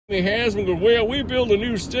Haslam goes, well, we build a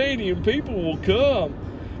new stadium, people will come.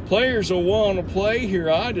 Players will want to play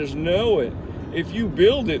here, I just know it. If you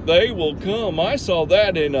build it, they will come. I saw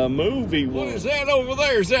that in a movie. What is that over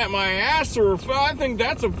there? Is that my ass, or I think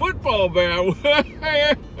that's a football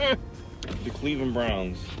bat? The Cleveland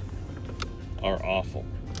Browns are awful.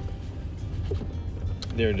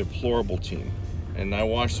 They're a deplorable team. And I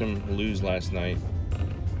watched them lose last night.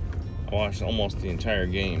 I watched almost the entire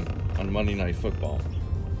game on Monday Night Football.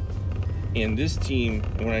 And this team,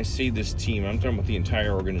 when I say this team, I'm talking about the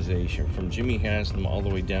entire organization, from Jimmy Haslam all the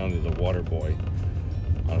way down to the water boy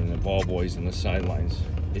and the ball boys on the sidelines,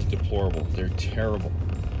 is deplorable. They're terrible.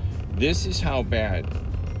 This is how bad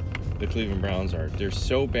the Cleveland Browns are. They're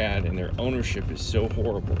so bad, and their ownership is so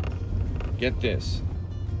horrible. Get this.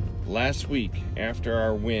 Last week, after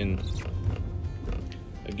our win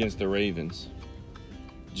against the Ravens,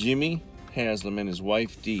 Jimmy Haslam and his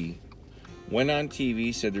wife Dee went on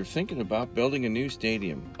TV, said they're thinking about building a new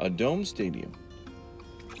stadium, a dome stadium.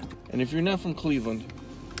 And if you're not from Cleveland,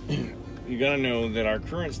 you gotta know that our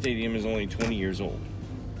current stadium is only 20 years old.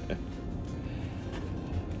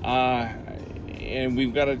 And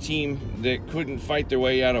we've got a team that couldn't fight their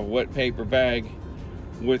way out of a wet paper bag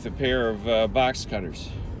with a pair of box cutters.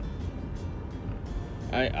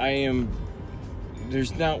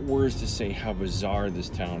 There's not words to say how bizarre this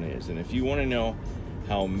town is. And if you want to know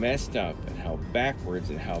how messed up and how backwards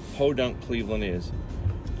and how podunk Cleveland is,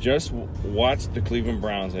 just watch the Cleveland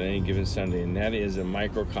Browns on any given Sunday, and that is a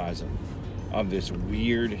microcosm of this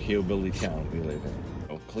weird hillbilly town we live in.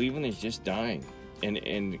 Oh, Cleveland is just dying.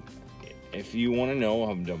 And if you want to know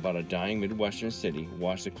about a dying Midwestern city,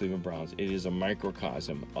 watch the Cleveland Browns. It is a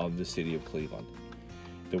microcosm of the city of Cleveland.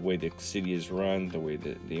 The way the city is run, the way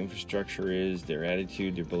the infrastructure is, their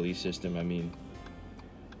attitude, their belief system. I mean,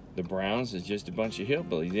 the Browns is just a bunch of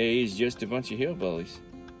hillbillies. They is just a bunch of hillbillies.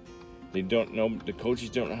 They don't know, the coaches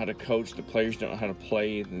don't know how to coach, the players don't know how to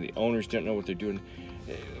play, and the owners don't know what they're doing.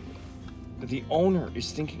 The owner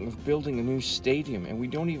is thinking of building a new stadium, and we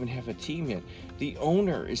don't even have a team yet. The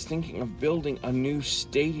owner is thinking of building a new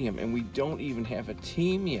stadium, and we don't even have a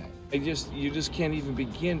team yet. You just can't even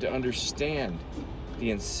begin to understand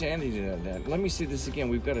the insanity of that. Let me say this again.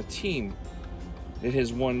 We've got a team that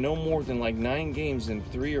has won no more than like 9 games in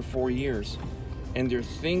 3 or 4 years, and they're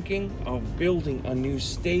thinking of building a new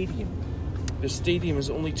stadium. The stadium is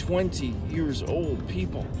only 20 years old,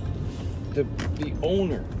 people. The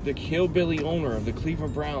owner, the hillbilly owner of the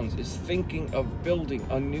Cleveland Browns, is thinking of building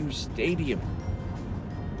a new stadium.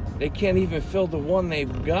 They can't even fill the one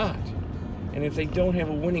they've got. And if they don't have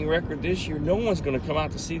a winning record this year, no one's going to come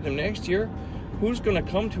out to see them next year. Who's going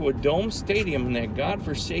to come to a dome stadium in that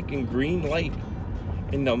godforsaken Green Lake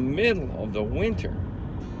in the middle of the winter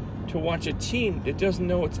to watch a team that doesn't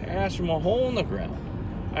know its ass from a hole in the ground?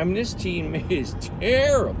 I mean, this team is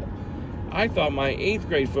terrible. I thought my 8th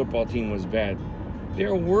grade football team was bad.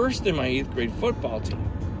 They're worse than my 8th grade football team.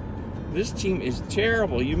 This team is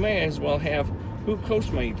terrible. You may as well have, who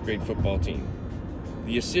coached my 8th grade football team?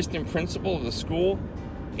 The assistant principal of the school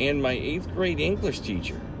and my 8th grade English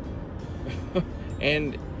teacher.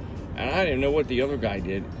 and I didn't know what the other guy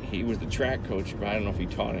did. He was the track coach, but I don't know if he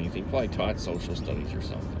taught anything. He probably taught social studies or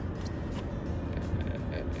something.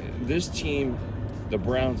 This team, the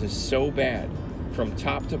Browns, is so bad from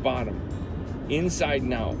top to bottom, inside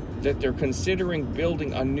and out, that they're considering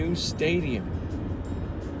building a new stadium.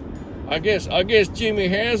 I guess Jimmy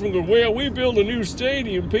Haslam goes, well, we build a new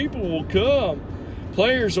stadium, people will come.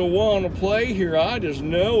 Players will want to play here, I just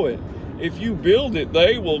know it. If you build it,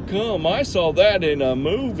 they will come. I saw that in a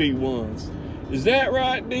movie once. Is that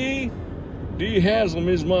right, Dee? Dee Haslam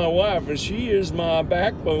is my wife, and she is my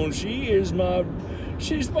backbone. She's my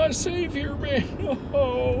savior, man.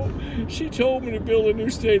 Oh, she told me to build a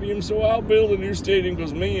new stadium, so I'll build a new stadium,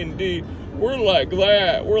 because me and Dee, we're like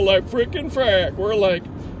that. We're like frickin' frack. We're like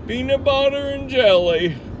peanut butter and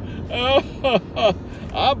jelly. Oh,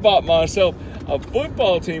 I bought myself a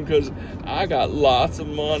football team because I got lots of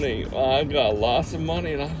money. And I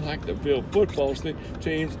like to build football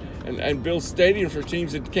teams and build stadiums for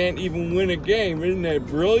teams that can't even win a game. Isn't that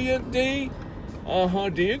brilliant, Dee?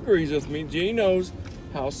 Dee agrees with me. Dee knows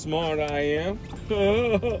how smart I am.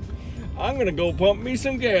 I'm gonna go pump me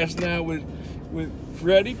some gas now with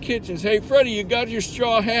Freddie Kitchens. Hey, Freddie, you got your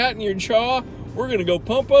straw hat and your jaw? We're gonna go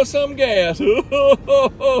pump us some gas. Let's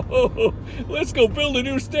go build a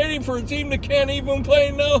new stadium for a team that can't even play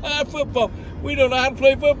football. We don't know how to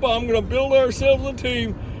play football. I'm gonna build ourselves a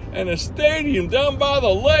team and a stadium down by the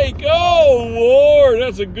lake. Oh, Lord,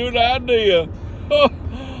 that's a good idea.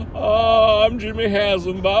 I'm Jimmy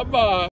Haslam. Bye-bye.